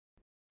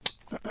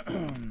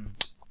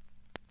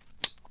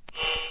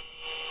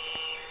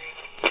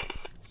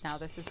Now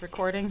this is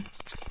recording.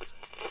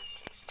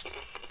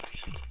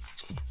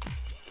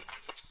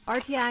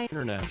 RTI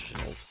International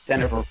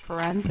Center for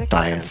Forensic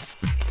Science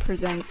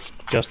presents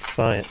Just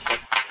Science.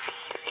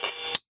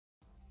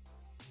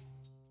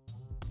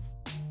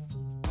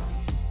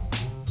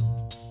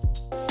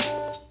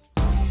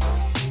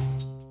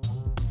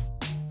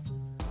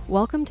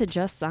 Welcome to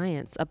Just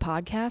Science, a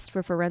podcast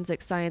for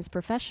forensic science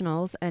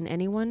professionals and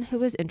anyone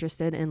who is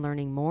interested in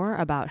learning more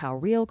about how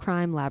real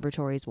crime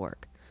laboratories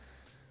work.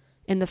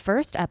 In the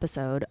first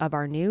episode of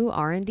our new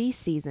R&D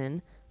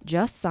season,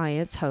 Just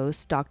Science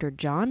host Dr.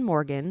 John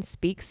Morgan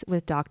speaks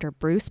with Dr.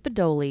 Bruce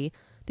Budowle,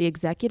 the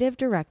Executive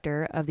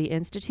Director of the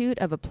Institute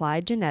of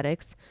Applied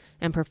Genetics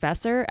and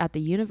professor at the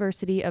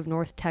University of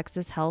North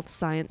Texas Health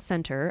Science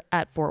Center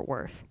at Fort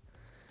Worth.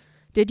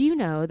 Did you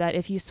know that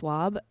if you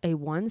swab a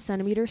 1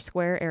 centimeter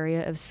square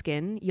area of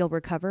skin, you'll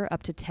recover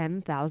up to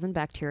 10,000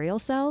 bacterial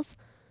cells?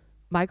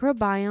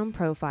 Microbiome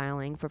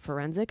profiling for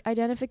forensic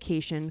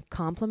identification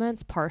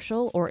complements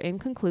partial or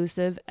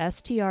inconclusive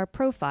STR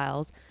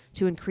profiles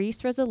to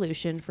increase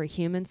resolution for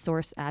human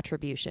source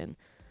attribution.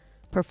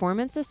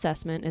 Performance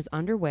assessment is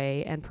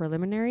underway, and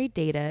preliminary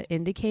data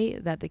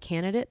indicate that the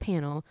candidate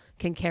panel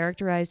can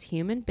characterize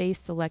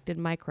human-based selected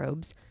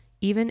microbes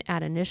even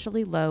at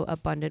initially low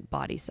abundant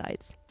body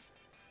sites.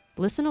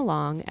 Listen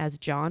along as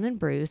John and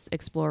Bruce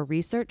explore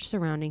research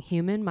surrounding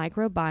human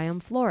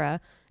microbiome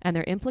flora and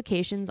their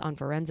implications on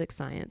forensic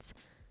science.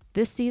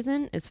 This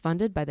season is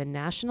funded by the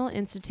National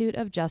Institute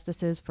of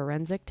Justice's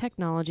Forensic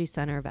Technology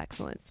Center of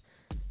Excellence.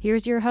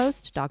 Here's your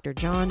host, Dr.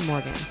 John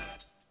Morgan.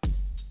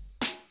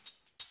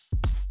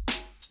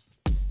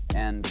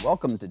 And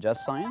welcome to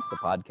Just Science, the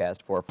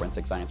podcast for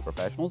forensic science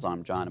professionals.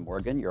 I'm John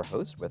Morgan, your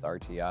host with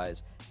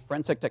RTI's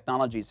Forensic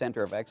Technology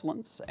Center of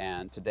Excellence,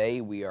 and today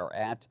we are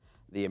at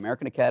the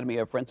American Academy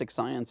of Forensic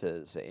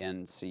Sciences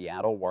in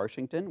Seattle,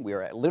 Washington. We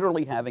are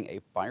literally having a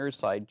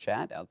fireside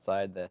chat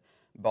outside the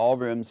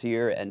ballrooms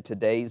here, and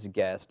today's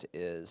guest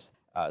is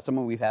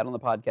someone we've had on the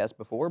podcast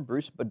before,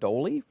 Bruce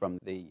Budowle from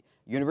the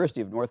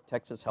University of North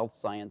Texas Health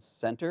Science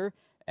Center,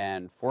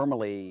 and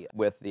formerly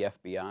with the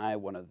FBI,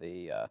 one of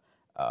the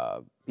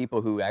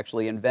people who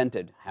actually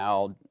invented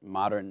how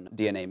modern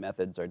DNA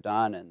methods are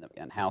done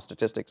and how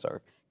statistics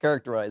are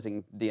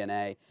characterizing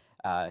DNA.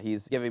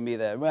 He's giving me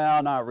the,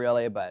 well, not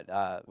really,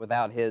 but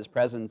without his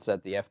presence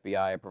at the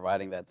FBI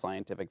providing that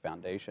scientific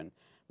foundation,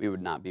 we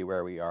would not be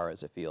where we are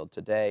as a field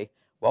today.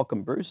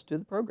 Welcome, Bruce, to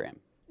the program.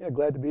 Yeah,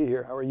 glad to be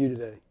here. How are you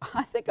today?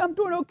 I think I'm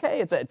doing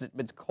okay.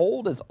 It's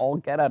cold as all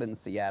get out in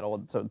Seattle,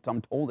 and so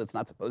I'm told it's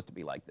not supposed to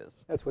be like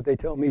this. That's what they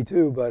tell me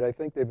too, but I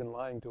think they've been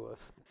lying to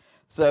us.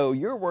 So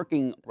you're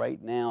working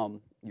right now,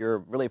 you're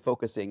really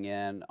focusing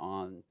in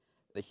on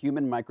the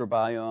human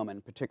microbiome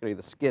and particularly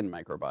the skin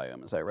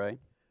microbiome, is that right?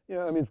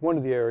 Yeah, I mean, it's one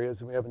of the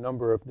areas, and we have a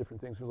number of different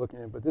things we're looking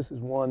at, but this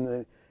is one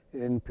that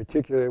in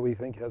particular we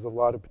think has a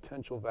lot of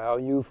potential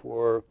value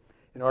for,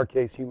 in our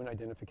case, human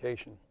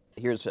identification.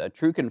 Here's a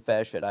true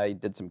confession. I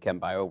did some chem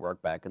bio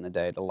work back in the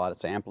day, did a lot of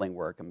sampling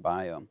work in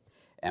bio,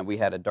 and we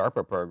had a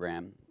DARPA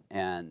program,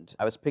 and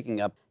I was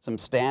picking up some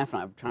staph,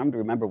 and I'm trying to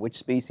remember which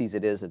species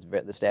it is. It's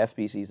the staph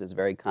species that's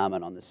very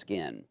common on the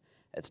skin.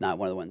 It's not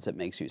one of the ones that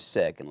makes you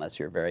sick unless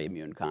you're very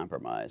immune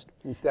compromised.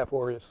 And Staph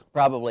aureus.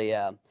 Probably,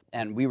 yeah.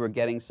 And we were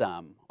getting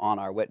some on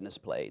our witness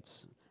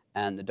plates,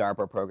 and the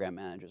DARPA program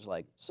manager's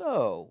like,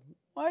 so,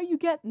 why are you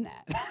getting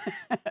that?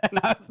 And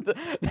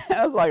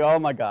I was like, oh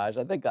my gosh,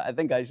 I think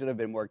I should have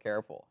been more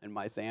careful in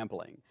my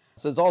sampling.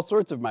 So there's all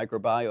sorts of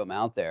microbiome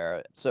out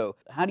there. So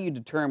how do you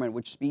determine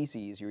which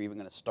species you're even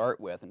going to start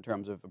with in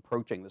terms of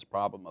approaching this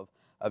problem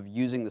of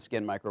using the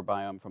skin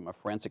microbiome from a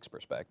forensics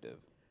perspective?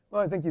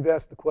 Well, I think you've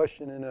asked the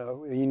question in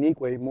a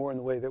unique way, more in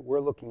the way that we're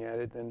looking at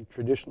it than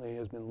traditionally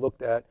has been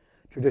looked at,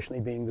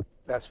 traditionally being the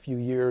past few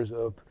years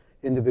of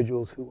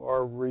individuals who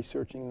are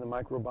researching the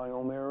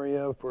microbiome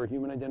area for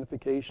human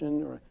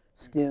identification or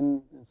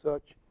skin and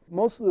such.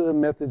 Most of the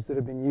methods that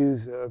have been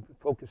used have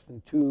focused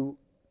in two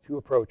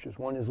approaches.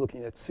 One is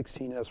looking at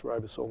 16S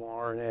ribosomal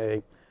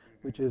RNA,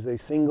 which is a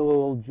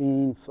single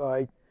gene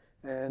site,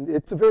 and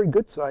it's a very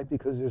good site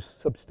because there's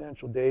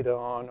substantial data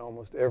on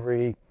almost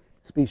every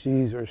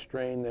species or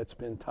strain that's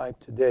been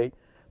typed to date,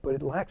 but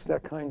it lacks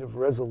that kind of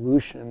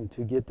resolution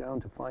to get down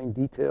to fine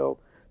detail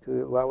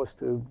to allow us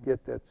to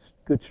get that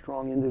good,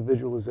 strong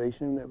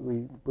individualization that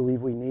we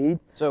believe we need.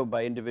 So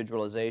by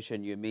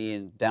individualization, you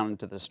mean down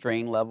to the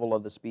strain level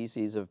of the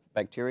species of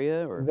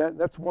bacteria? Or?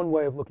 That's one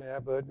way of looking at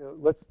it, but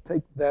let's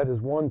take that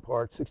as one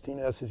part.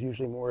 16S is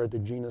usually more at the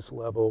genus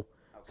level,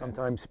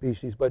 sometimes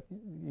species, but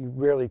you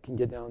rarely can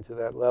get down to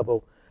that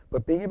level.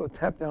 But being able to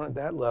tap down at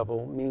that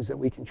level means that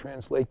we can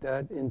translate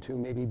that into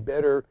maybe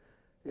better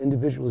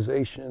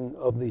individualization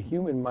of the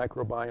human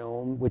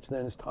microbiome, which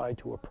then is tied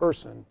to a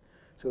person,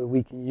 so that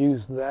we can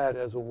use that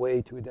as a way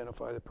to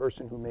identify the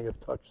person who may have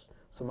touched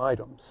some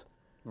items.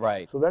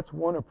 Right. So that's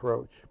one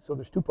approach. So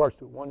there's two parts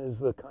to it. One is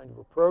the kind of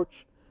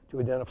approach to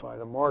identify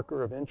the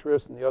marker of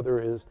interest, and the other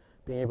is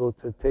being able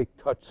to take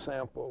touch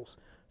samples.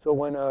 So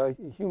when a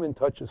human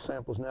touches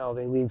samples now,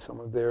 they leave some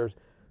of their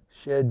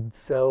shed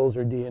cells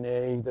or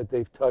DNA that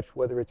they've touched,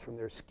 whether it's from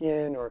their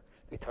skin or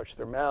they touch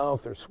their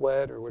mouth or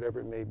sweat or whatever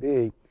it may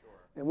be.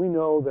 And we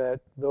know that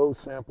those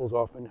samples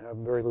often have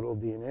very little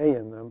DNA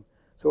in them,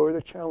 so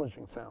they're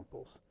challenging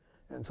samples.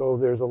 And so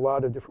there's a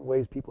lot of different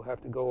ways people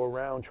have to go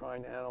around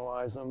trying to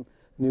analyze them.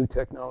 New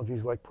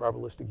technologies like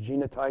probabilistic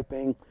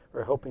genotyping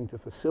are helping to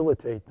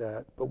facilitate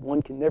that, but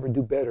one can never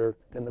do better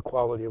than the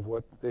quality of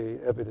what the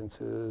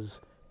evidence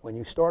is when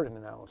you start an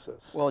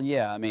analysis. Well,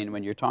 yeah, I mean,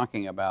 when you're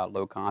talking about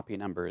low copy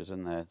numbers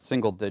in the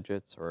single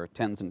digits or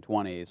 10s and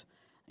 20s,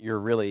 you're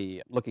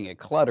really looking at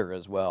clutter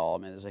as well.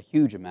 I mean, there's a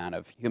huge amount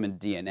of human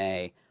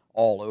DNA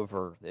all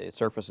over the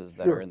surfaces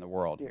that are in the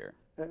world here.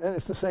 And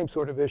it's the same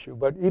sort of issue,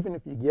 but even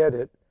if you get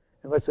it,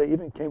 and let's say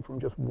even it came from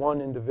just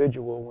one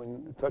individual when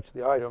you touch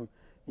the item,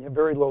 you have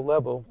very low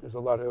level. There's a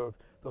lot of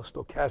those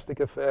stochastic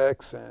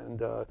effects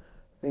and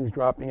things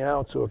dropping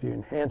out. So if you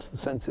enhance the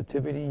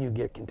sensitivity, you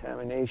get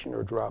contamination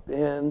or drop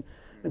in.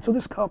 And so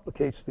this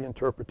complicates the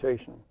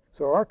interpretation.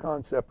 So our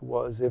concept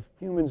was if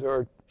humans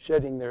are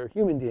shedding their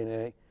human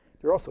DNA,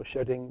 they're also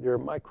shedding their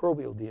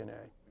microbial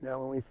DNA. Now,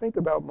 when we think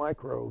about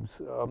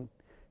microbes,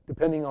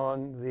 depending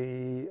on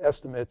the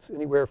estimates,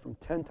 anywhere from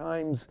 10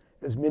 times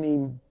as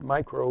many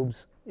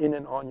microbes in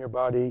and on your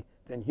body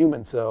than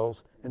human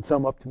cells, and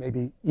some up to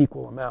maybe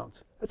equal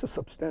amounts. That's a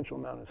substantial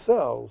amount of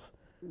cells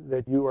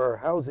that you are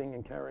housing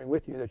and carrying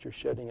with you that you're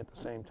shedding at the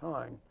same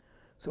time.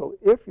 So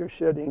if you're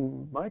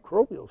shedding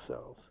microbial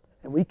cells,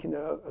 and we can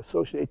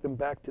associate them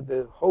back to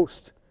the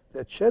host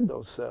that shed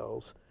those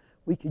cells,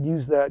 we could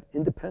use that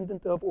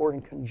independent of or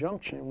in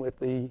conjunction with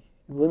the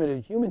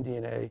limited human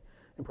DNA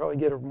and probably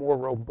get a more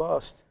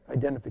robust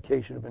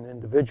identification of an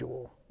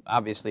individual.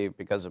 Obviously,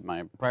 because of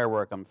my prior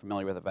work, I'm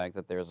familiar with the fact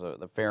that there's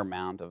a fair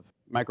amount of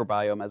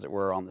microbiome, as it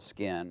were, on the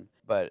skin.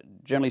 But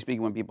generally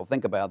speaking, when people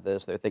think about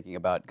this, they're thinking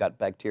about gut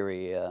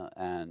bacteria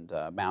and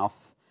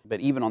mouth. But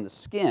even on the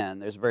skin,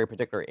 there's very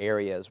particular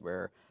areas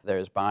where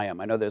there's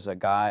biome. I know there's a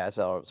guy, I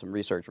saw some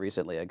research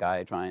recently, a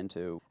guy trying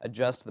to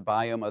adjust the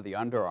biome of the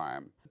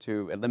underarm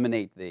to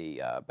eliminate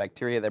the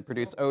bacteria that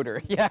produce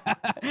odor. Yeah.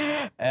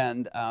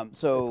 And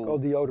so... It's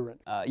called deodorant.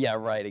 Yeah,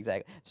 right,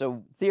 exactly.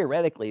 So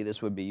theoretically,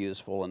 this would be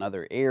useful in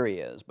other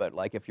areas, but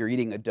like if you're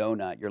eating a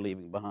donut, you're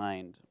leaving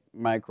behind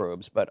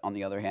microbes, but on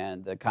the other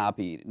hand, the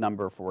copy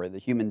number for the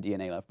human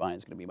DNA left behind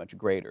is going to be much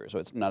greater, so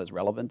it's not as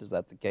relevant. Is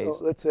that the case?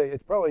 Well, let's say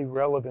it's probably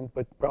relevant,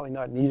 but probably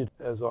not needed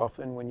as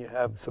often when you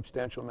have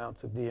substantial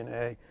amounts of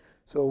DNA.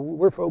 So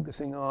we're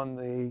focusing on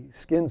the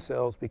skin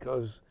cells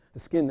because the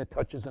skin that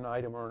touches an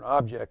item or an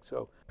object,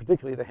 so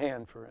particularly the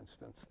hand, for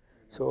instance.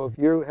 So if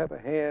you have a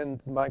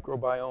hand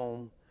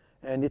microbiome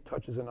and it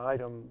touches an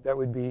item, that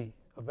would be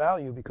of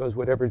value because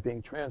whatever is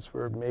being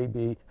transferred may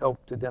be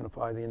helped to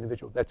identify the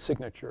individual, that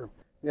signature.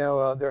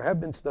 Now, there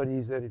have been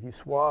studies that if you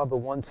swab a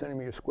 1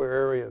 centimeter square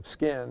area of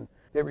skin,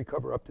 they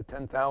recover up to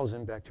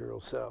 10,000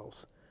 bacterial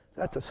cells. So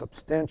that's a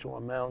substantial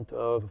amount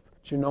of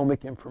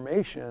genomic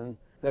information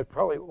that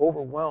probably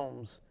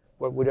overwhelms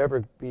what would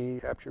ever be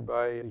captured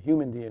by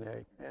human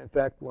DNA. And in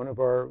fact, one of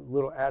our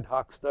little ad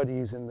hoc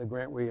studies in the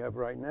grant we have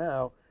right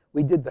now,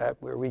 we did that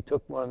where we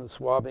took one of the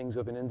swabbings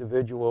of an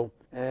individual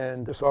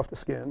and just off the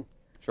skin.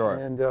 Sure.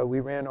 And we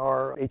ran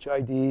our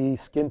HID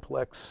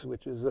Skinplex,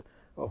 which is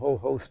a whole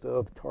host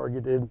of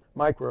targeted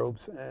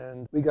microbes,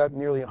 and we got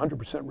nearly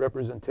 100%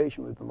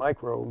 representation with the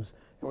microbes,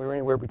 and we were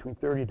anywhere between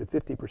 30 to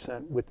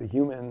 50% with the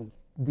human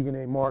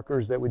DNA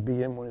markers that would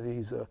be in one of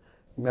these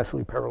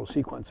massively parallel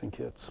sequencing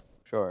kits.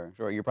 Sure,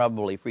 sure. You're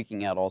probably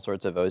freaking out all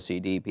sorts of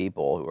OCD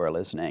people who are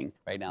listening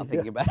right now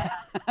thinking about it.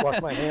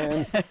 Wash my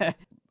hands.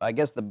 I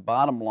guess the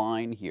bottom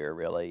line here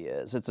really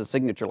is it's a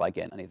signature like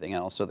anything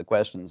else, so the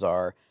questions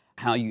are,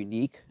 how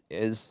unique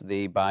is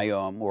the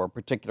biome or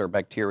particular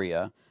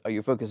bacteria? Are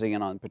you focusing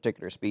in on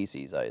particular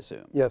species, I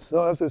assume? Yes,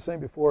 so as I was saying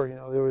before,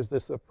 there was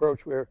this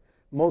approach where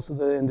most of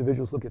the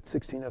individuals look at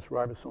 16S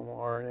ribosomal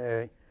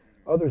RNA.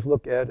 Others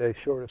look at a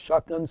sort of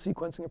shotgun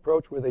sequencing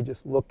approach where they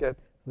just look at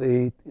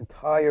the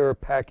entire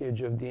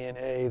package of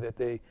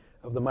DNA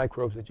of the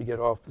microbes that you get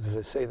off, as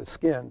I say, the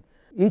skin.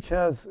 Each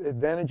has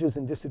advantages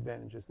and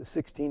disadvantages. The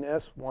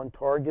 16S, one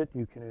target,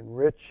 you can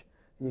enrich.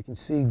 You can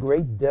see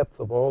great depth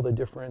of all the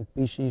different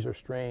species or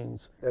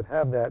strains that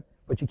have that,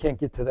 but you can't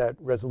get to that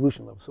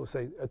resolution level, so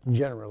say at the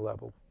general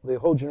level. The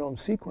whole genome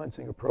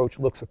sequencing approach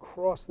looks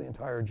across the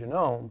entire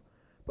genome,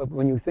 but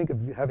when you think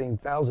of having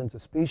thousands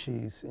of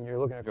species and you're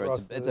looking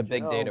across it's a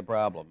big data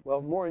problem.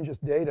 Well, more than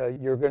just data,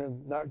 you're going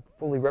to not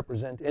fully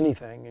represent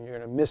anything, and you're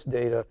going to miss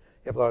data.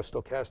 You have a lot of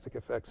stochastic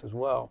effects as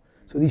well.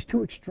 So these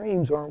two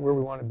extremes aren't where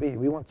we want to be.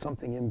 We want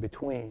something in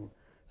between.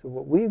 So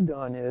what we've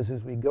done is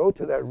we go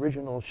to that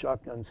original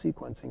shotgun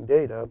sequencing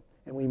data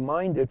and we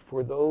mined it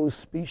for those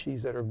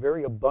species that are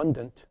very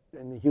abundant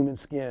in the human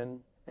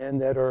skin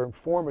and that are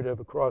informative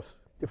across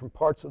different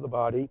parts of the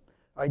body.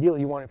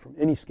 Ideally, you want it from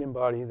any skin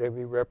body that would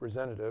be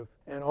representative,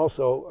 and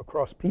also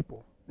across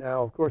people.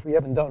 Now, of course, we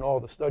haven't done all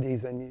the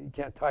studies and you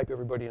can't type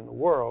everybody in the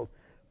world,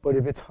 but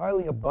if it's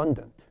highly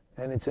abundant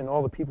and it's in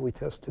all the people we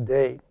test to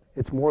date,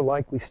 it's more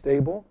likely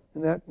stable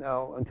than that.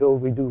 Now, until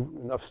we do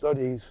enough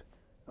studies,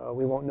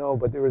 we won't know.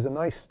 But there was a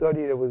nice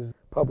study that was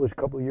published a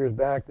couple of years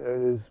back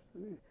that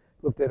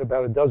looked at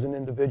about a dozen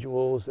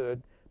individuals at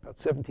about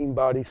 17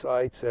 body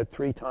sites at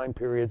 3 time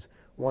periods.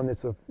 One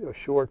that's a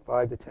short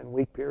 5 to 10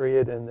 week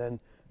period, and then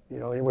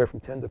anywhere from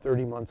 10 to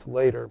 30 months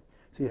later.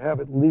 So you have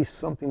at least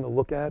something to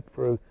look at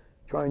for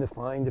trying to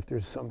find if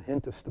there's some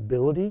hint of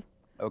stability.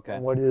 Okay.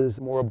 And what is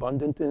more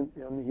abundant in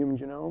the human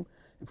genome.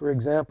 And for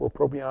example,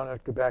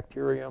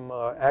 Propionibacterium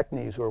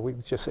acnes, or we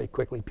just say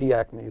quickly P.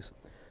 acnes,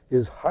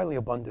 is highly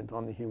abundant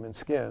on the human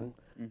skin.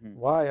 Mm-hmm.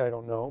 Why, I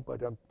don't know,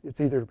 but it's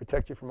either to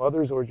protect you from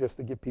others or just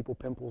to give people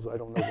pimples. I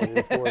don't know what it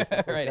is for.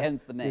 Right,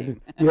 hence the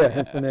name. Yeah,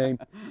 hence the name.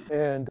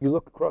 And you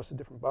look across the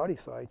different body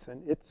sites,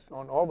 and it's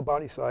on all the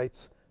body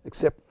sites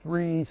except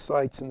 3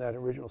 sites in that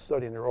original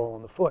study, and they're all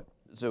on the foot.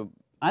 So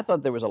I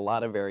thought there was a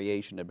lot of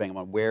variation depending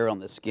on where on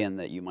the skin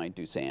that you might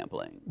do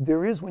sampling.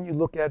 There is when you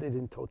look at it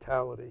in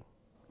totality.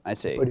 I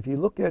see. But if you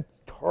look at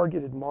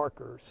targeted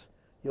markers,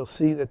 you'll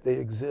see that they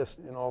exist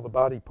in all the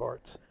body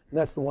parts. And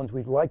that's the ones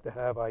we'd like to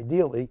have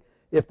ideally,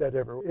 if that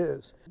ever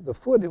is. The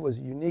foot, it was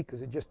unique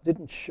because it just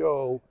didn't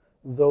show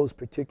those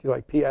particular,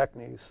 like P.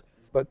 acnes.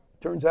 But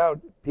turns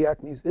out P.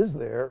 acnes is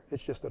there,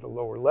 it's just at a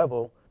lower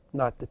level,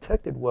 not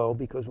detected well,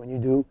 because when you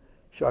do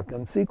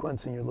shotgun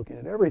sequencing, you're looking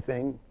at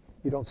everything,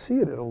 you don't see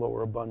it at a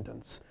lower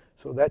abundance.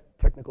 So that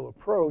technical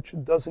approach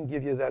doesn't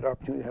give you that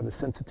opportunity to have the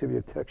sensitivity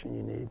of detection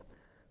you need.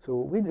 So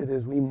what we did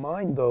is we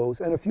mined those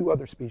and a few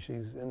other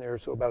species in there,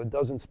 so about a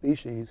dozen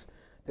species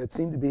that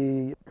seem to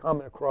be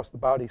common across the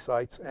body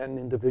sites and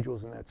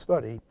individuals in that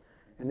study.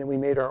 And then we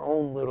made our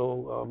own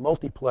little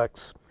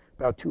multiplex,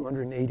 about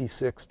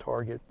 286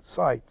 target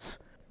sites.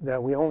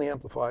 That we only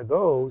amplify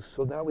those,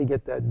 so now we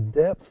get that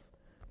depth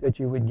that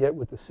you would get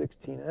with the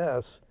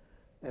 16S,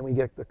 and we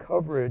get the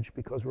coverage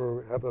because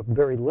we have a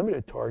very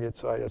limited target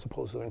site as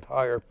opposed to an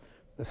entire,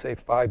 let's say,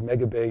 5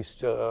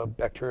 megabase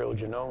bacterial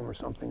genome or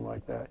something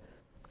like that.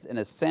 In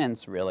a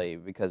sense, really,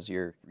 because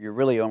you're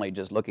really only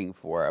just looking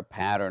for a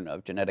pattern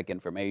of genetic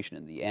information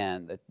in the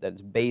end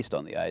that's based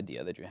on the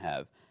idea that you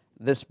have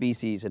this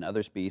species and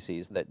other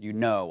species that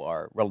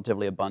are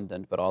relatively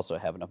abundant but also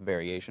have enough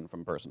variation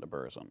from person to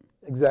person.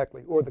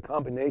 Exactly, or the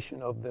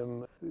combination of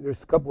them.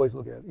 There's a couple ways to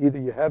look at it. Either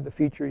you have the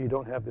feature, you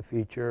don't have the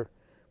feature,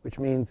 which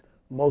means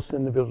most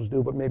individuals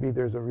do, but maybe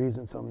there's a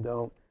reason some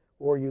don't.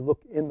 Or you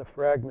look in the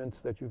fragments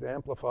that you've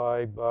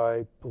amplified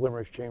by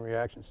polymerase chain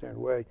reaction standard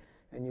way,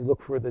 and you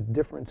look for the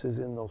differences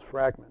in those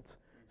fragments.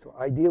 So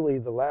ideally,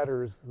 the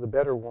latter is the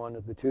better one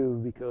of the two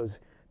because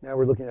now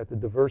we're looking at the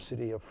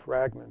diversity of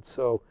fragments.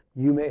 So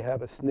you may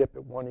have a SNP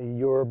at one of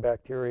your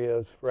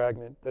bacteria's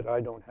fragment that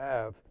I don't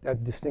have.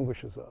 That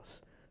distinguishes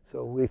us.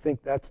 So we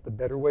think that's the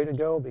better way to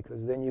go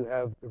because then you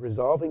have the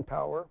resolving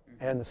power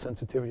and the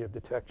sensitivity of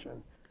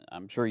detection.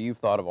 I'm sure you've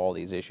thought of all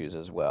these issues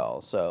as well.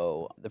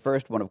 So the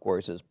first one, of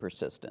course, is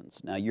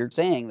persistence. Now, you're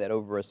saying that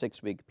over a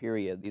 6-week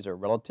period, these are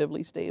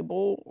relatively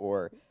stable,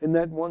 or? In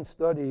that one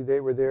study, they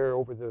were there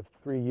over the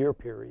 3-year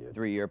period.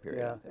 3-year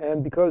period. Yeah,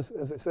 and because,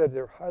 as I said,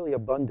 they're highly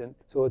abundant,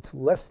 so it's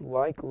less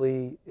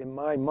likely, in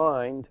my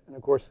mind, and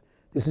of course,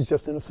 this is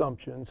just an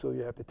assumption, so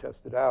you have to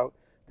test it out,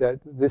 that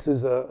this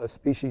is a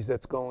species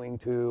that's going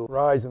to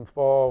rise and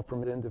fall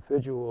from an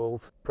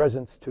individual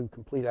presence to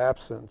complete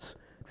absence,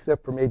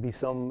 except for maybe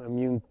some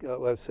immune,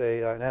 let's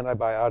say an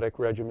antibiotic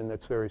regimen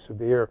that's very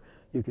severe,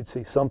 you could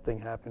see something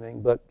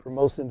happening. But for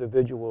most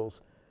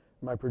individuals,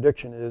 my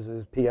prediction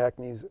is P.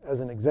 acnes,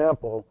 as an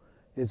example,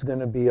 is going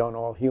to be on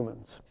all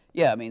humans.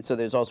 Yeah, I mean, so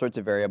there's all sorts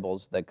of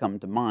variables that come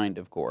to mind,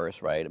 of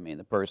course, right? I mean,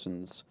 the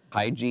person's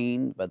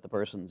hygiene, but the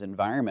person's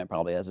environment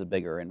probably has a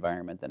bigger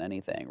environment than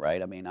anything, right?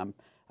 I mean,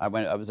 I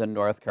was in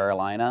North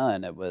Carolina,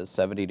 and it was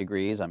 70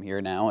 degrees. I'm here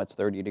now, it's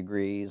 30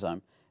 degrees.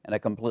 I'm in a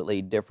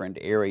completely different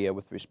area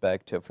with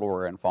respect to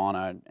flora and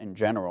fauna in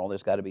general.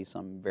 There's got to be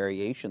some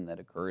variation that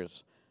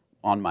occurs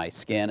on my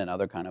skin and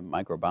other kind of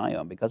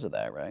microbiome because of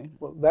that, right?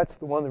 Well, that's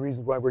one of the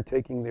reasons why we're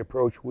taking the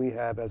approach we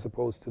have as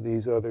opposed to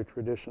these other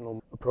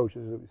traditional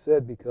approaches that we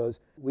said, because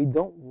we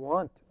don't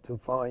want to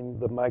find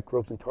the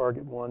microbes and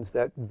target ones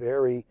that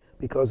vary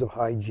because of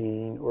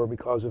hygiene or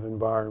because of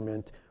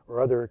environment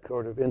or other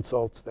kind of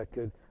insults that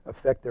could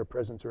affect their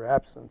presence or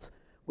absence.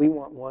 We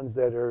want ones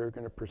that are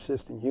going to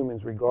persist in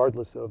humans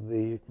regardless of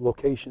the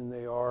location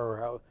they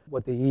are or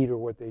what they eat or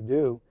what they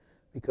do,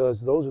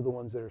 because those are the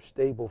ones that are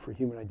stable for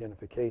human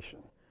identification.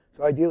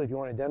 So ideally, if you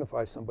want to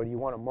identify somebody, you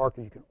want a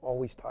marker you can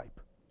always type.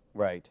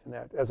 Right. And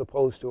that, as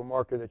opposed to a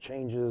marker that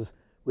changes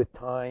with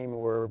time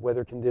or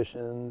weather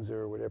conditions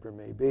or whatever it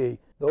may be.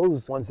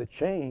 Those ones that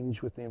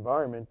change with the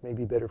environment may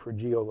be better for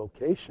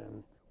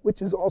geolocation,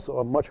 which is also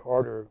a much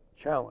harder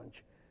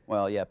challenge.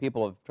 Well, yeah,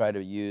 people have tried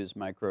to use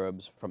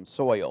microbes from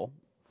soil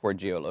for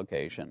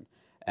geolocation,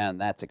 and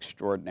that's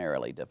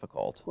extraordinarily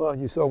difficult. Well,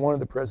 you saw one of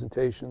the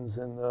presentations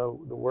in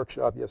the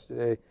workshop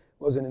yesterday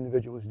was an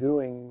individual who was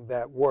doing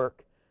that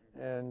work,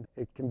 and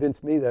it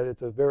convinced me that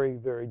it's a very,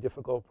 very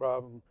difficult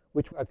problem,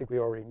 which I think we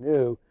already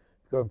knew.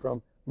 Going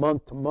from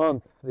month to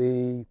month,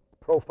 the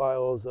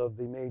profiles of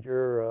the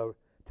major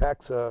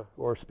taxa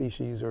or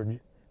species or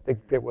I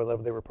think what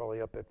level they were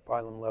probably up at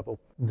phylum level,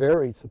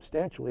 varied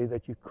substantially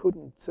that you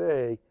couldn't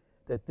say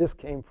that this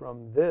came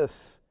from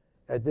this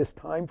at this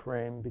time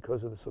frame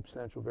because of the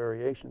substantial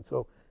variation.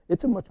 So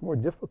it's a much more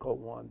difficult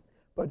one,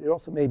 but it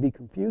also may be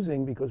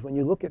confusing because when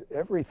you look at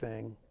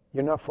everything,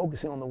 you're not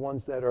focusing on the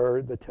ones that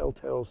are the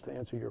telltales to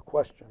answer your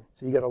question.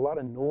 So you got a lot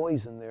of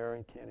noise in there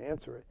and can't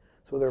answer it.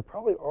 So there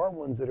probably are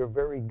ones that are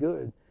very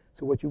good.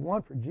 So what you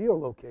want for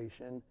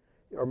geolocation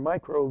are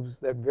microbes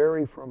that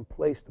vary from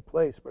place to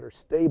place but are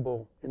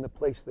stable in the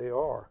place they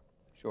are.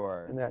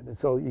 Sure. And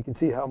so you can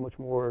see how much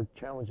more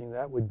challenging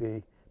that would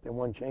be than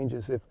one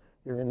changes if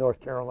you're in North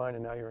Carolina,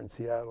 now you're in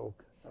Seattle.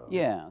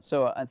 Yeah,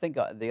 so I think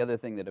the other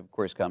thing that of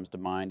course comes to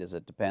mind is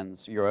it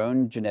depends, your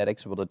own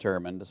genetics will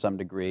determine to some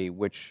degree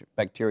which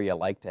bacteria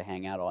like to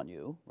hang out on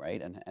you,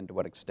 right, and to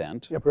what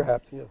extent. Yeah,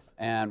 perhaps, yes.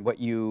 And what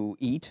you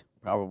eat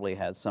probably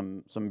has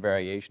some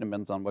variation,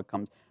 depends on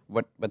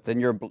what's in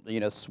your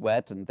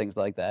sweat and things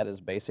like that is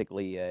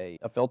basically a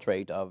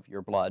filtrate of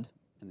your blood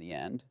in the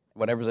end.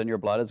 Whatever's in your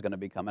blood is going to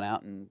be coming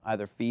out and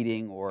either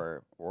feeding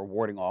or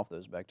warding off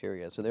those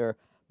bacteria. So there are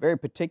very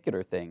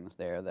particular things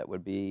there that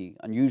would be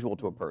unusual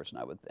to a person,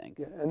 I would think.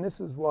 Yeah, and this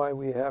is why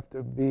we have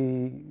to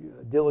be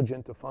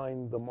diligent to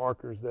find the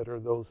markers that are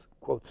those,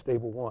 quote,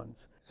 stable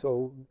ones.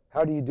 So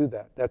how do you do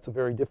that? That's a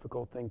very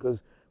difficult thing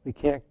because we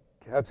can't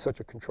have such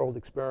a controlled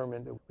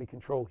experiment that we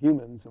control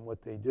humans and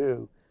what they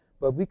do.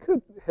 But we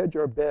could hedge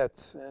our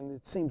bets, and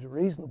it seems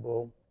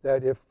reasonable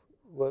that if,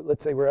 well,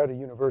 let's say we're at a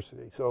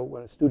university, so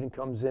when a student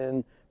comes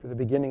in for the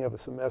beginning of a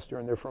semester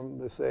and they're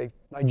from, let's say,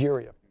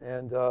 Nigeria,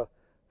 and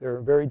they're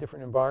in a very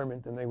different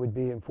environment than they would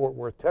be in Fort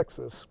Worth,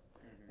 Texas.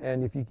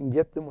 And if you can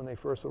get them when they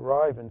first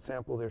arrive and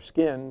sample their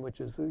skin,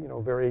 which is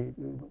very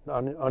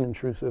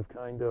unintrusive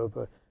kind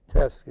of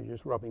test, because you're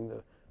just rubbing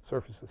the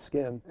surface of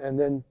skin, and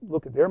then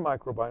look at their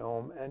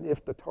microbiome, and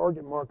if the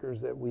target markers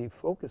that we've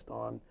focused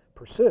on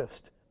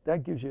persist,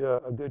 that gives you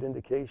a good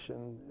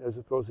indication as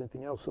opposed to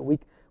anything else. So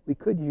we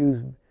could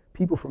use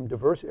people from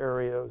diverse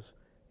areas,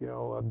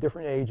 of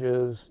different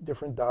ages,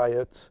 different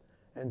diets,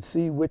 and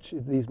see which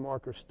of these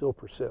markers still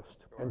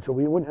persist. Sure. And so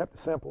we wouldn't have to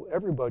sample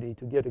everybody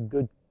to get a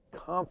good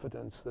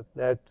confidence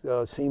that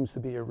seems to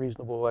be a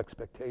reasonable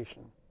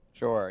expectation.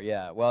 Sure,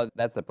 yeah. Well,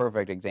 that's the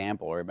perfect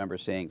example. I remember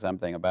seeing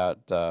something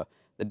about the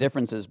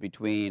differences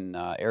between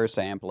air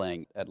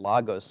sampling at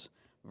Lagos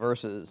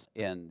versus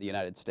in the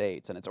United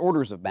States, and it's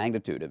orders of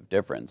magnitude of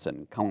difference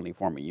in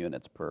colony-forming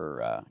units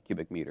per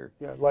cubic meter.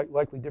 Yeah,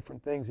 likely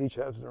different things. Each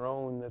has their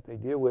own that they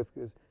deal with,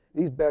 because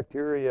these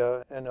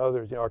bacteria and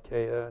others,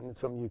 archaea and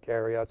some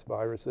eukaryotes,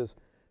 viruses,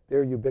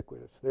 they're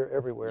ubiquitous. They're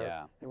everywhere.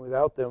 Yeah. And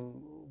without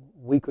them,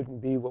 we couldn't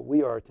be what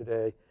we are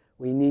today.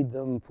 We need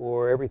them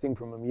for everything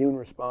from immune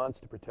response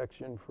to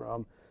protection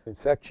from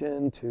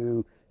infection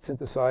to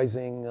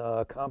synthesizing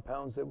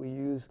compounds that we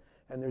use.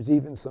 And there's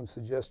even some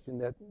suggestion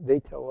that they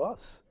tell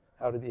us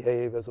how to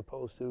behave as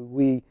opposed to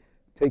we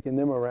taking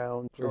them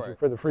around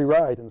for the free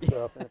ride and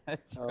stuff.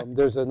 And,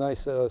 there's a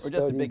nice study. We're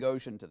just a big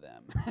ocean to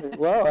them.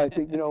 Well, I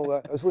think, I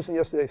was listening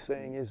yesterday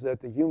saying is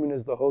that the human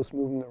is the host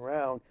moving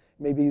around.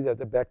 Maybe that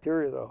the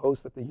bacteria are the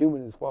host that the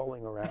human is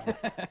following around.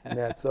 And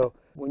that. So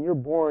when you're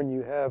born,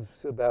 you have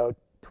about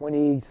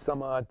 20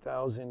 some odd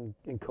thousand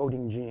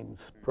encoding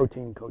genes,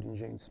 protein encoding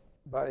genes.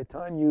 By the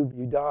time you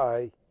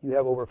die, you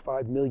have over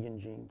 5 million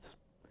genes.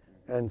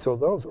 And so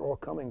those are all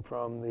coming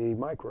from the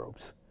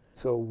microbes.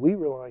 So we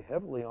rely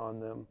heavily on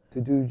them to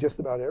do just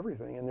about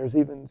everything. And there's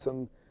even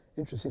some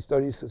interesting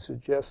studies to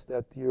suggest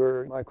that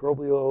your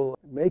microbial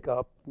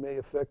makeup may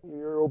affect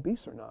you're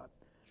obese or not.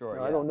 Sure.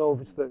 Now, yeah. I don't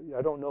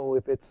know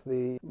if it's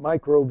the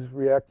microbes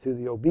react to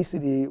the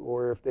obesity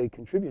or if they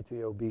contribute to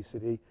the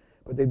obesity.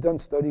 But they've done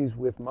studies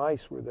with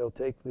mice where they'll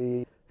take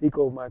the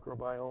fecal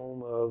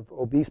microbiome of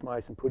obese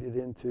mice and put it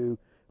into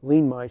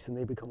lean mice, and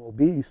they become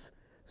obese.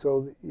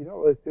 So,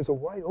 there's a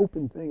wide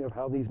open thing of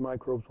how these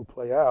microbes will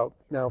play out.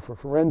 Now, for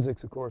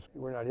forensics, of course,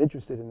 we're not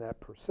interested in that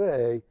per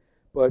se,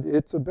 but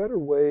it's a better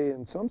way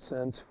in some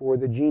sense for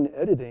the gene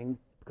editing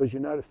because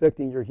you're not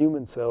affecting your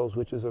human cells,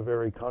 which is a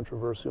very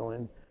controversial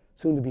and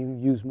soon to be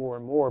used more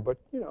and more, but,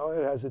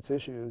 it has its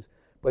issues.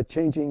 But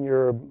changing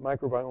your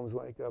microbiome is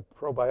like a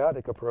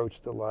probiotic approach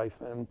to life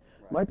and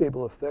might be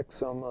able to affect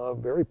some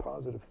very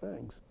positive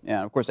things.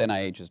 Yeah, of course,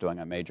 NIH is doing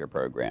a major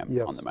program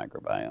on the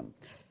microbiome.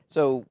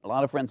 So a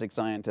lot of forensic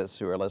scientists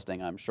who are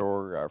listening, I'm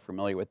sure, are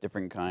familiar with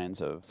different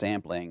kinds of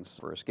samplings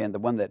for skin. The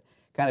one that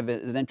kind of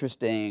is an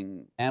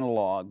interesting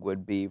analog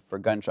would be for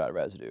gunshot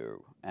residue.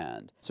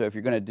 And so if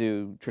you're going to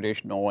do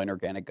traditional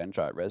inorganic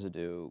gunshot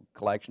residue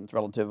collection, it's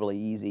relatively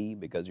easy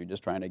because you're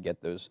just trying to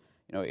get those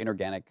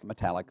inorganic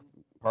metallic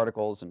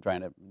particles and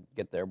trying to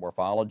get their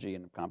morphology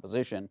and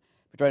composition.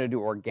 If you try to do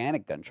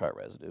organic gunshot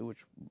residue, which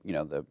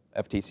the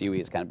FTCE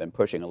has kind of been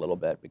pushing a little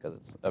bit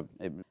because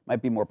it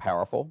might be more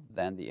powerful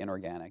than the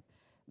inorganic,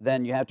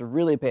 then you have to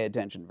really pay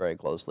attention very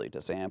closely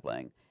to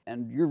sampling.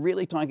 And you're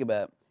really talking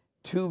about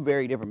two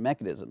very different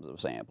mechanisms of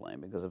sampling,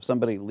 because if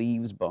somebody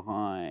leaves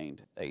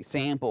behind a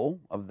sample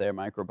of their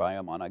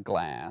microbiome on a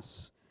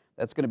glass,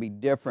 that's going to be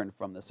different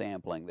from the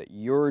sampling that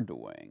you're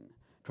doing.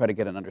 try to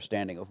get an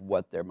understanding of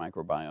what their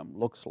microbiome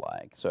looks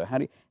like. So how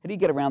do you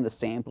get around the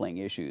sampling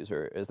issues,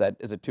 or is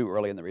it too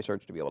early in the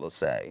research to be able to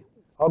say?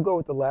 I'll go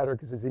with the latter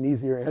because it's an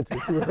easier answer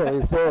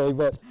to say,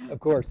 but of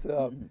course,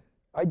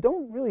 I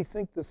don't really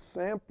think the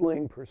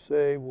sampling per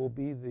se will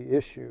be the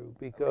issue,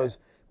 because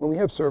when we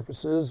have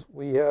surfaces,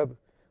 we have,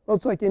 well,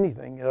 it's like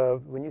anything.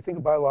 When you think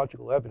of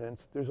biological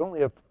evidence, there's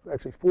only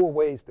actually 4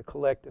 ways to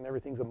collect, and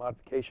everything's a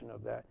modification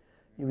of that.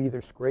 You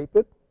either scrape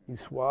it, you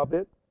swab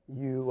it,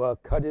 you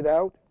cut it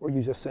out, or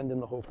you just send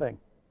in the whole thing.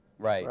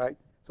 Right.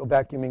 So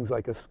vacuuming's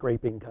like a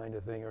scraping kind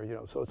of thing, or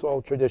so it's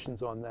all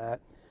traditions on that,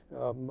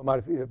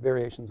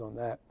 variations on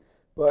that.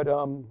 But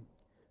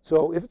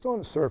so if it's on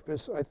a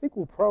surface, I think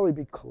we'll probably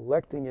be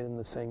collecting it in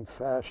the same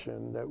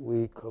fashion that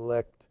we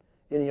collect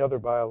any other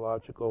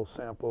biological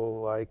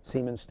sample, like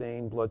semen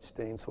stain, blood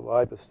stain,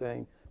 saliva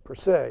stain, per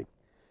se.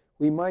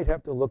 We might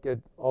have to look at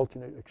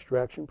alternate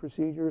extraction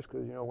procedures,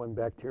 because when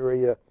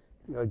bacteria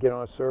get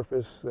on a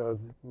surface,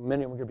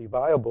 many of them are going to be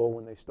viable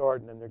when they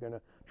start, and then they're going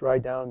to dry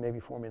down, maybe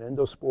form an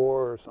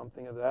endospore or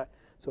something of that.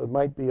 So it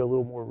might be a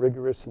little more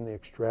rigorous in the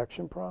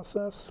extraction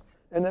process.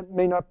 And that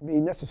may not be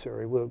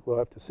necessary. We'll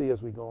have to see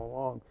as we go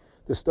along.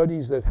 The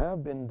studies that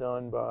have been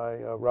done by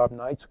Rob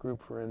Knight's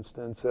group, for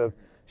instance, have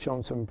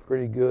shown some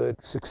pretty good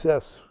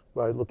success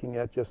by looking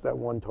at just that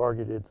one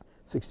targeted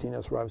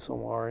 16S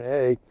ribosomal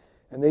RNA.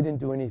 And they didn't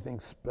do anything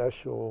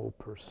special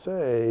per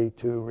se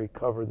to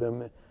recover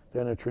them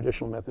than a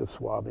traditional method of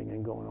swabbing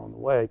and going on the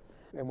way.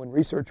 And when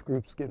research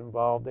groups get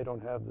involved, they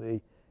don't have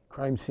the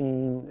crime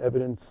scene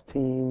evidence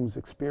teams'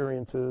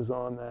 experiences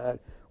on that,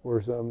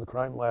 or the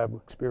crime lab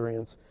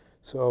experience.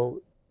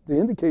 So the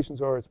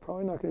indications are it's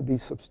probably not going to be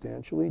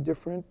substantially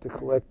different to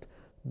collect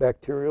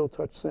bacterial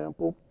touch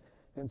sample.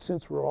 And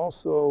since we're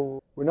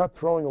not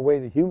throwing away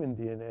the human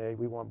DNA,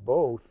 we want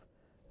both,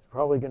 it's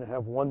probably going to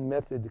have one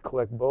method to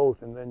collect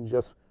both, and then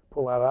just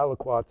pull out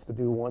aliquots to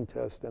do one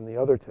test and the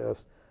other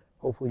test,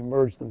 hopefully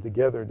merge them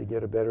together to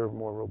get a better,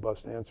 more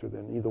robust answer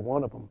than either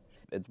one of them.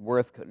 It's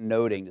worth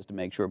noting, just to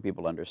make sure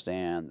people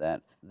understand,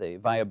 that the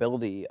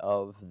viability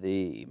of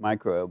the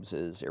microbes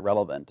is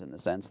irrelevant, in the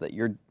sense that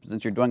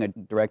since you're doing a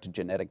direct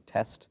genetic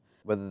test,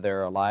 whether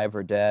they're alive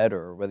or dead,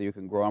 or whether you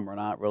can grow them or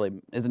not, really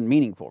isn't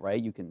meaningful,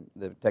 right?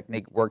 The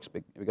technique works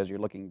because you're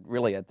looking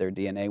really at their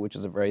DNA, which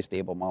is a very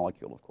stable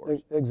molecule, of course.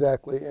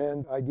 Exactly,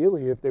 and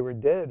ideally, if they were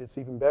dead, it's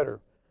even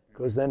better,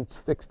 because then it's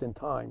fixed in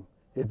time.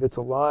 If it's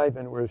alive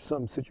and there's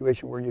some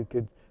situation where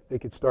they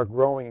could start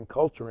growing and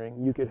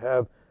culturing, you could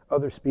have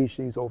other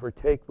species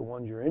overtake the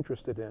ones you're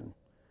interested in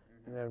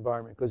that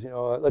environment. Because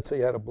let's say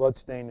you had a blood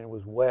stain and it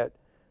was wet,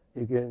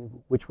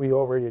 which we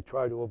already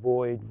try to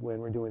avoid when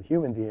we're doing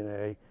human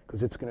DNA,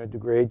 because it's going to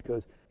degrade,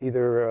 because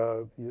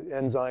either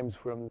enzymes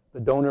from the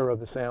donor of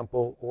the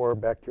sample or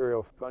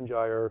bacterial fungi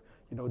are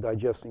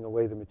digesting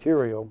away the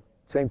material.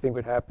 Same thing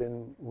would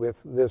happen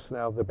with this.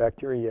 Now the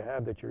bacteria you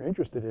have that you're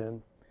interested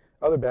in,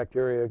 other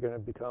bacteria are going to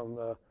become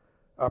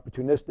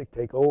opportunistic,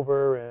 take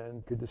over,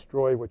 and could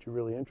destroy what you're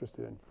really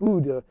interested in.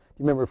 Food, you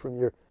remember from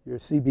your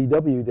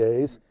CBW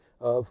days,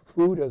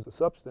 food as a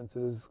substance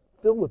is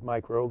filled with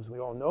microbes. We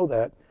all know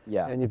that.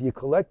 Yeah. And if you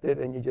collect it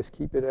and you just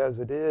keep it as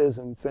it is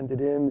and send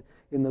it in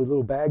the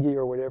little baggie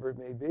or whatever it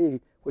may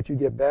be, what you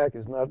get back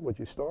is not what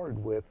you started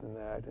with in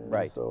that. And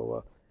right.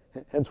 So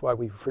hence why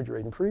we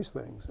refrigerate and freeze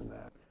things in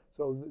that.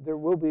 So there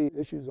will be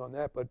issues on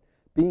that, but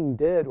being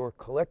dead or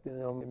collecting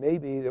them, it may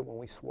be that when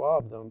we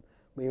swab them,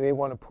 we may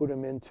want to put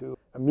them into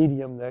a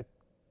medium that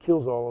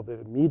kills all of it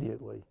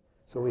immediately.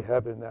 So we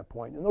have it in that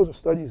point. And those are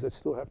studies that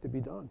still have to be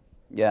done.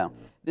 Yeah.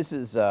 This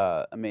is,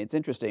 it's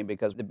interesting,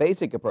 because the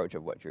basic approach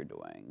of what you're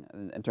doing,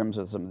 in terms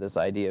of some of this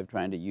idea of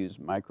trying to use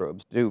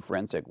microbes to do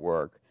forensic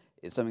work,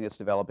 is something that's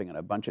developing in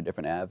a bunch of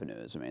different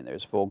avenues.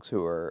 There's folks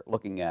who are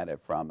looking at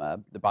it from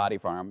the body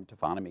farm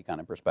taphonomy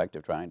kind of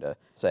perspective, trying to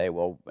say,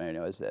 well,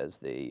 as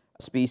the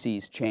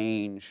species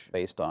change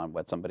based on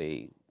what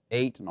somebody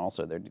ate and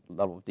also their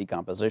level of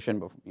decomposition,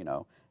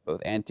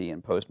 both ante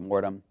and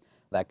post-mortem,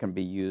 that can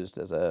be used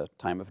as a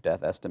time of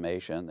death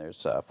estimation.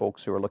 There's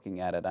folks who are looking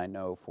at it, I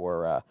know,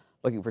 for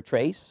looking for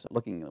trace,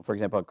 looking, for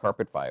example, at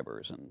carpet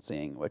fibers and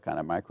seeing what kind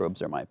of microbes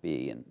there might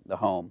be in the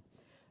home.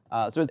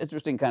 So it's an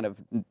interesting kind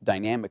of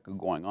dynamic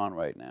going on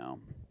right now.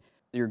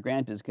 Your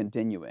grant is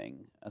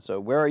continuing. So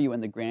where are you in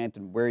the grant,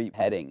 and where are you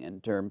heading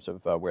in terms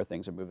of where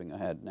things are moving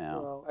ahead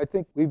now? Well, I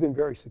think we've been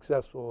very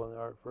successful in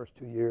our first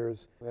 2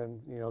 years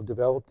and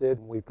developed it.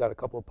 And we've got a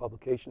couple of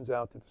publications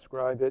out to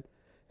describe it.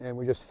 And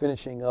we're just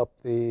finishing up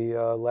the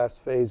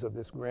last phase of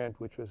this grant,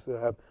 which was to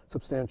have a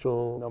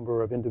substantial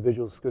number of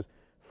individuals. Because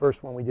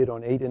first one we did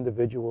on 8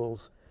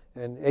 individuals,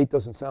 and 8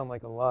 doesn't sound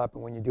like a lot, but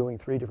when you're doing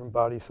 3 different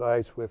body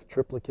sites with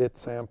triplicate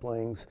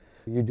samplings,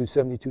 you do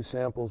 72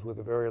 samples with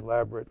a very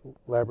elaborate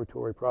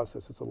laboratory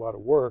process. It's a lot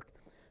of work.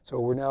 So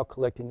we're now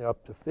collecting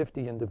up to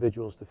 50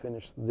 individuals to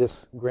finish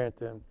this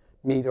grant and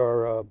meet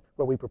our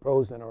what we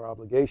proposed and our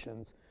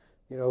obligations.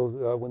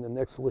 When the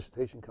next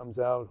solicitation comes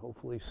out,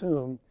 hopefully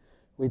soon,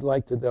 we'd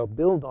like to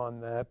build on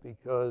that,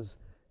 because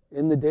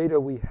in the data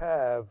we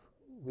have,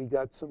 we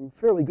got some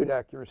fairly good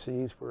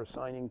accuracies for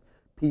assigning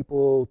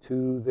people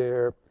to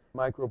their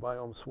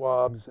microbiome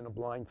swabs in a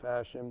blind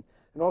fashion,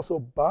 and also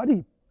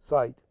body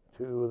site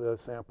to the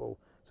sample.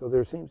 So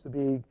there seems to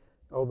be,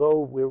 although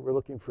we're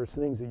looking for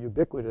things that are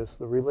ubiquitous,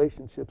 the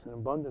relationships and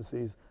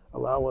abundances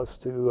allow us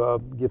to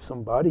give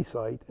some body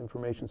site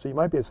information. So you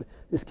might be able to say,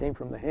 this came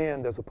from the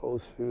hand as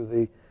opposed to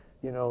the,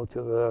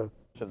 to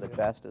the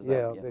chest, is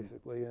yeah, that? Yeah,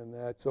 basically, and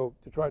that. So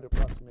to try to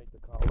approximate the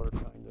collar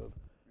kind of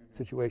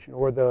situation,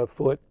 or the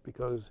foot,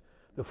 because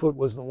the foot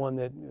was the one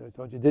that I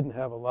told you didn't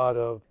have a lot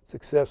of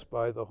success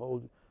by the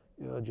whole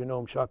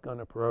genome shotgun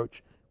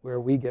approach, where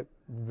we get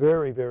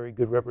very, very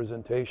good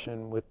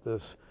representation with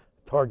this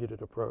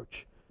targeted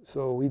approach.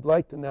 So we'd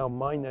like to now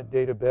mine that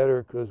data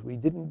better because we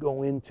didn't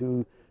go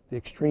into the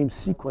extreme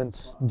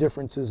sequence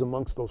differences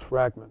amongst those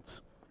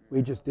fragments.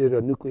 We just did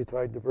a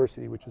nucleotide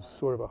diversity, which is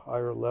sort of a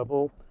higher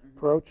level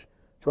approach,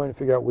 trying to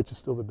figure out which is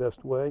still the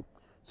best way.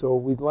 So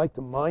we'd like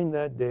to mine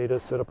that data,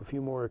 set up a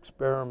few more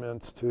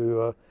experiments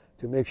to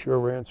make sure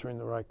we're answering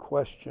the right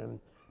question.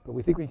 But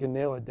we think we can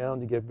nail it down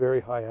to get very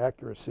high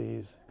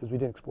accuracies because we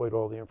didn't exploit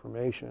all the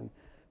information.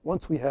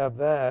 Once we have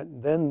that,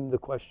 then the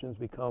questions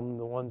become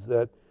the ones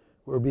that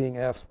were being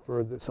asked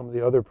for some of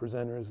the other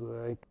presenters,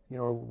 like,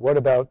 what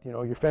about,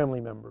 your family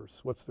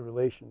members? What's the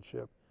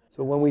relationship?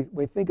 So when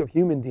we think of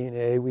human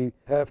DNA, we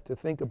have to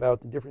think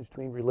about the difference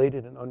between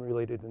related and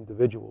unrelated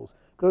individuals,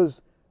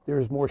 because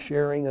there's more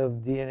sharing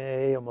of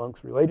DNA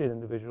amongst related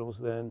individuals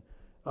than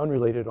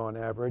unrelated on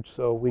average.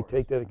 So we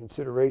take that into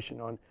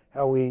consideration on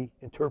how we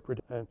interpret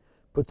and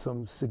put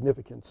some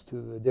significance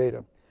to the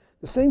data.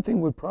 The same thing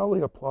would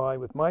probably apply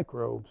with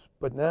microbes,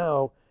 but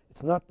now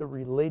it's not the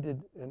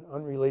related and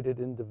unrelated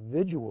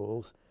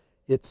individuals,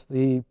 it's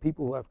the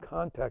people who have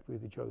contact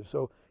with each other.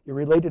 So your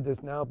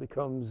relatedness now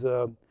becomes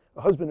a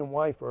husband and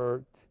wife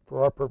are,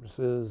 for our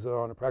purposes,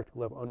 on a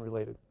practical level,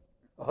 unrelated.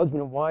 A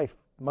husband and wife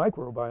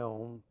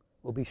microbiome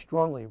will be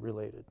strongly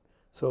related.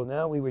 So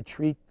now we would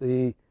treat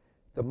the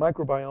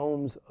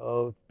microbiomes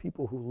of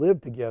people who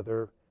live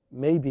together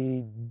may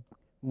be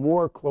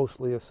more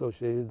closely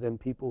associated than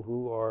people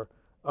who are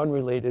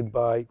unrelated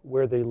by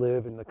where they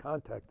live and the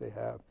contact they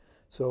have.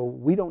 So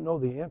we don't know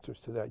the answers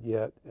to that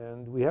yet,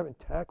 and we haven't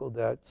tackled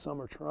that.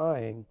 Some are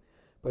trying,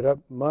 but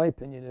my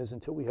opinion is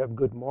until we have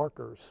good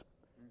markers,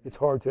 it's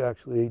hard to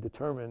actually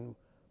determine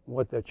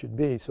what that should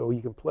be. So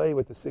you can play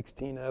with the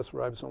 16S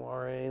ribosomal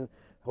RNA,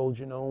 whole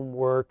genome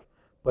work,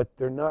 but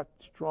they're not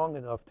strong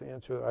enough to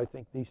answer, I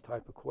think, these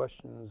type of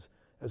questions,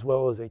 as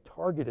well as a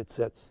targeted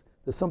sets.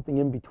 There's something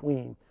in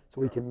between, so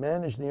we can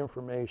manage the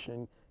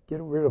information, get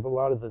rid of a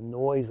lot of the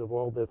noise of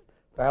all the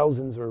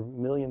thousands or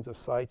millions of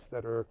sites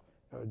that are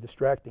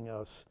distracting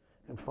us,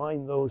 and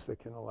find those that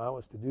can allow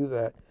us to do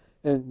that.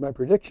 And my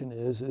prediction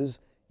is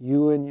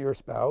you and your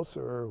spouse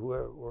or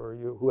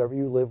whoever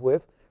you live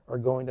with are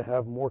going to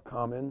have more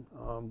common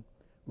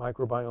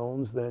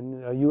microbiomes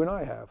than you and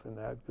I have in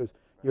that, because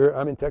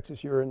I'm in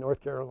Texas, you're in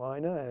North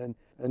Carolina, and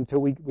until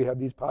we have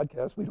these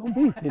podcasts, we don't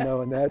meet,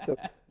 and that. So,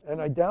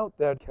 and I doubt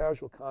that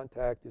casual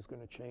contact is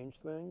going to change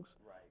things,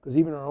 because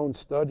even our own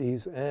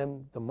studies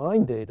and the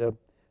mine data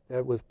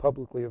that was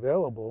publicly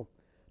available,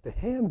 the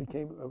hand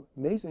became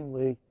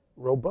amazingly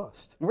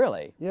robust.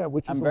 Really? Yeah,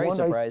 which is I'm very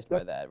surprised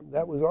by that.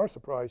 That was our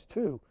surprise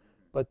too.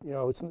 But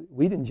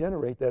we didn't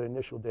generate that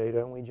initial data,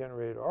 and we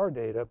generated our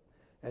data,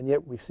 and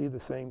yet we see the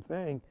same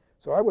thing.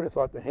 So I would have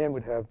thought the hand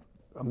would have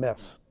a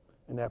mess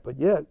in that, but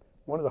yet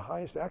one of the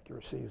highest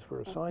accuracies for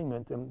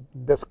assignment and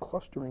best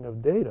clustering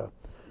of data,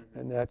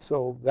 and that.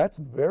 So that's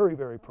very,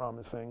 very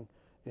promising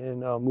in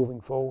moving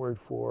forward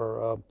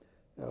for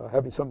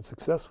having something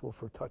successful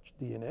for touch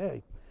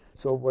DNA.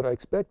 So what I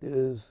expect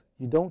is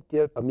you don't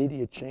get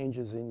immediate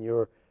changes in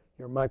your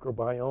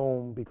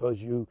microbiome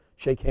because you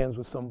shake hands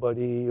with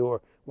somebody,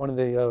 or one of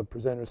the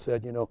presenters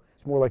said,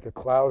 it's more like a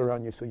cloud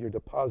around you, so you're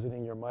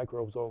depositing your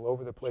microbes all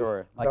over the place.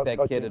 Sure, like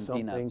that kid in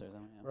something. Peanuts or something.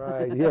 Yeah.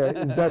 Right,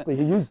 yeah, exactly.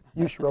 He used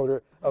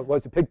Schroeder,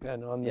 was a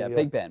Pigpen on the... Yeah,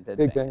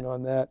 Pigpen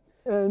on that.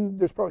 And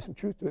there's probably some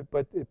truth to it,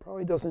 but it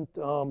probably doesn't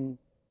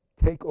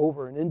take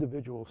over an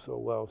individual so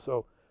well.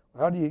 So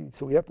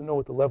so we have to know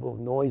what the level of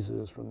noise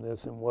is from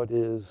this and what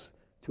is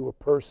to a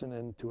person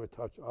and to a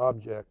touch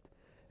object.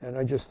 And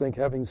I just think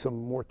having some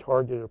more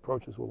targeted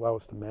approaches will allow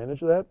us to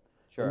manage that.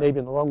 Sure. And maybe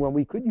in the long run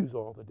we could use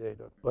all the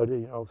data, but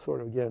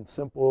sort of again,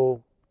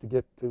 simple to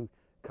get to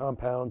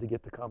compound, to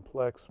get to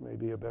complex,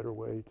 maybe a better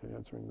way to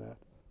answering that.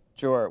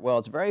 Sure. Well,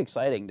 it's very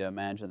exciting to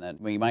imagine that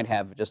we might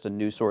have just a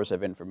new source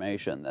of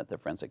information that the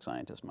forensic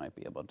scientist might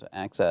be able to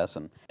access,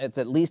 and it's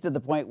at least at the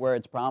point where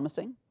it's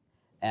promising.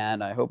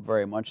 And I hope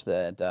very much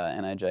that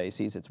NIJ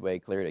sees its way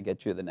clear to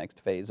get you the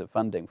next phase of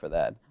funding for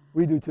that.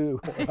 We do too.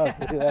 I'll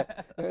say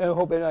that. And I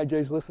hope NIJ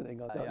is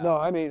listening on that. Yeah. No,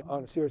 I mean,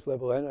 on a serious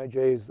level,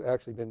 NIJ has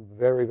actually been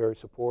very, very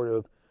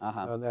supportive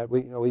on that.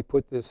 We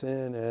put this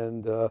in,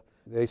 and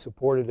they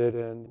supported it,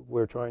 and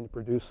we're trying to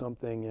produce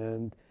something,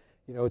 and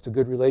it's a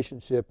good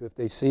relationship. If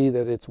they see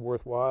that it's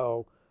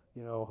worthwhile,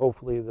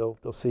 hopefully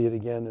they'll see it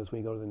again as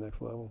we go to the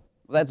next level.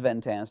 Well, that's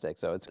fantastic.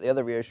 So it's the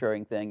other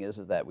reassuring thing is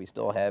that we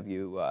still have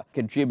you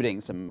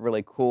contributing some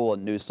really cool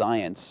and new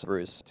science,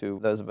 Bruce, to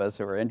those of us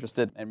who are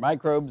interested in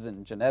microbes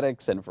and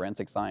genetics and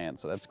forensic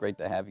science. So that's great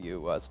to have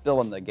you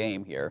still in the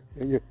game here.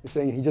 You're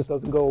saying he just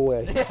doesn't go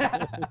away.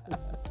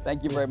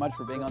 Thank you very much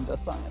for being on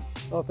Just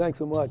Science. Oh, thanks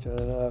so much,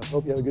 and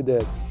hope you have a good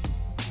day.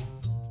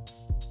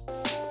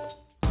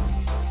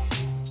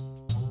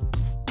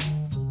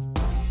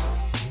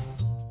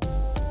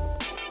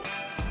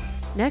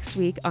 Next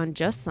week on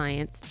Just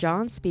Science,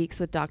 John speaks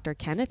with Dr.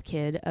 Kenneth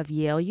Kidd of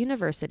Yale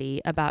University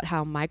about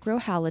how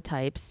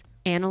microhalotypes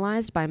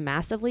analyzed by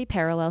massively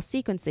parallel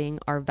sequencing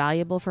are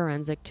valuable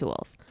forensic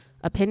tools.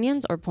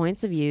 Opinions or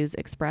points of views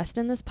expressed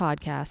in this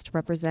podcast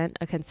represent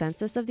a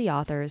consensus of the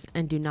authors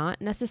and do not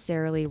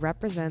necessarily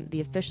represent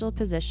the official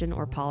position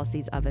or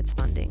policies of its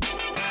funding.